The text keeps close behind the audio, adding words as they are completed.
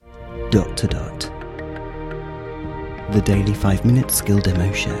Dot to Dot, the daily 5-minute skill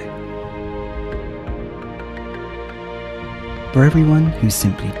demo show. For everyone who's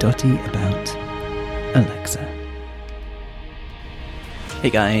simply dotty about Alexa. Hey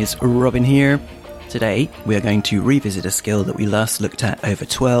guys, Robin here. Today we are going to revisit a skill that we last looked at over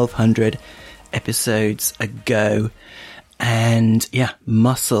 1,200 episodes ago. And yeah,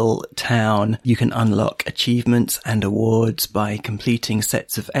 Muscle Town. You can unlock achievements and awards by completing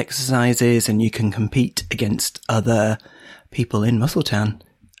sets of exercises, and you can compete against other people in Muscle Town.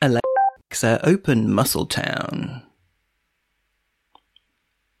 Alexa, open Muscle Town.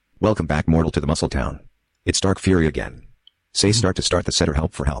 Welcome back, mortal, to the Muscle Town. It's Dark Fury again. Say start to start the set or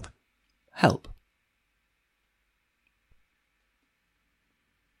help for help. Help.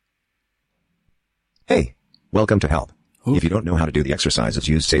 Hey, welcome to help. Ooh. If you don't know how to do the exercises,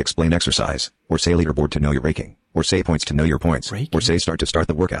 use say explain exercise, or say leaderboard to know your ranking, or say points to know your points, Ranking? or say start to start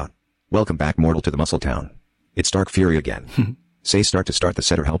the workout. Welcome back, mortal, to the Muscle Town. It's Dark Fury again. Say start to start the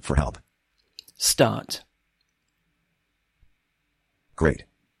set or help for help. Start. Great.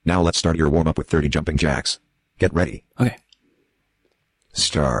 Now let's start your warm-up with 30 jumping jacks. Get ready. Okay.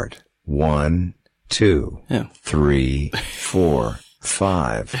 Start. 1, 2, Yeah. 3, 4,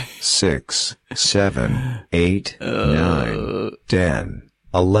 5, 6, 7, 8, 9, 10,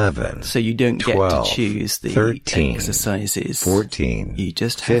 11. So you don't get 12, to choose the 13, exercises. 14. You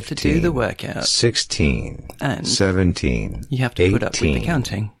just have 15, to do the workout. 16. And 17. You have to 18, put up with the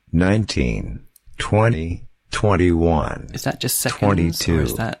counting. 19. 20. 21. Is that just seconds? 22. Or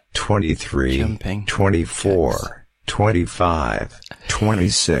is that 23. jumping? 24. 25.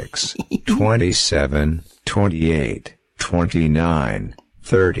 26. 27. 28. 29.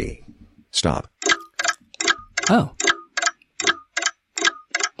 30. Stop. Oh.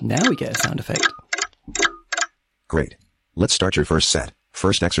 Now we get a sound effect. Great. Let's start your first set.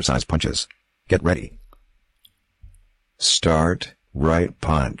 First exercise, punches. Get ready. Start. Right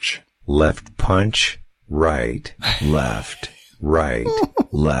punch. Left punch. Right. Left. Right.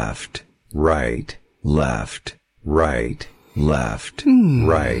 Left. Right. Left. Right. Left.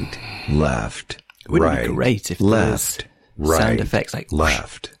 Right. Left. It would Right. be great if there was Left. Right. sound effects like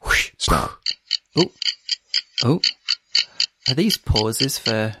Left. whoosh. Stop. Oh. Are these pauses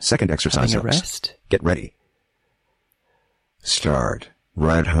for Second exercise having a hooks. rest? Get ready. Start.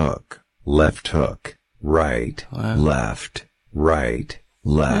 Right hook. Left hook. Right. Wow. Left. Right.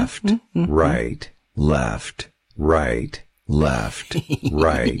 Left. Right. Left. Right. Left.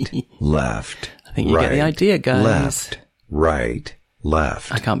 Right. Left. I think you get the right, idea, guys. Left. Right.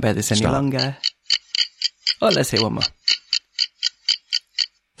 Left. I can't bear this any Stop. longer. Oh, let's hear one more.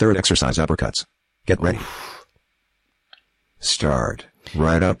 Third exercise, uppercuts. Get ready. Start.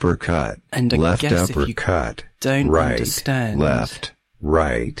 Right uppercut. And I left guess if you uppercut. don't right. understand, Left.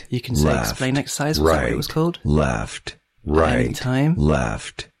 Right. you can say left, explain exercise. Was that what right, it was called? Left. Right. Anytime.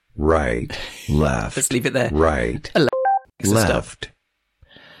 Left. Right. Left. Let's leave it there. Right. Alexa, stop. Left.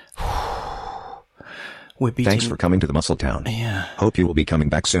 We're beating. Thanks for coming to the Muscle Town. Yeah, Hope you will be coming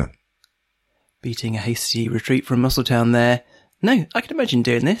back soon. beating a hasty retreat from Muscletown there. No, I can imagine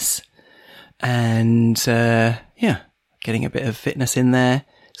doing this. And, yeah, getting a bit of fitness in there.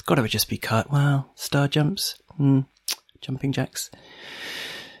 It's got to just be cut. Well, star jumps. Jumping jacks.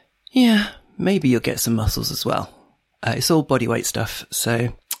 Yeah, maybe you'll get some muscles as well. It's all bodyweight stuff.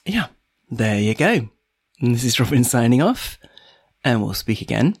 So, yeah, there you go. And this is Robin signing off. And we'll speak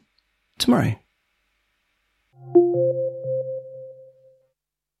again tomorrow.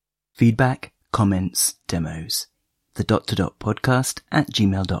 Feedback, comments, demos. The Dot to Dot podcast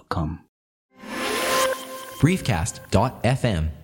 @gmail.com. Briefcast.fm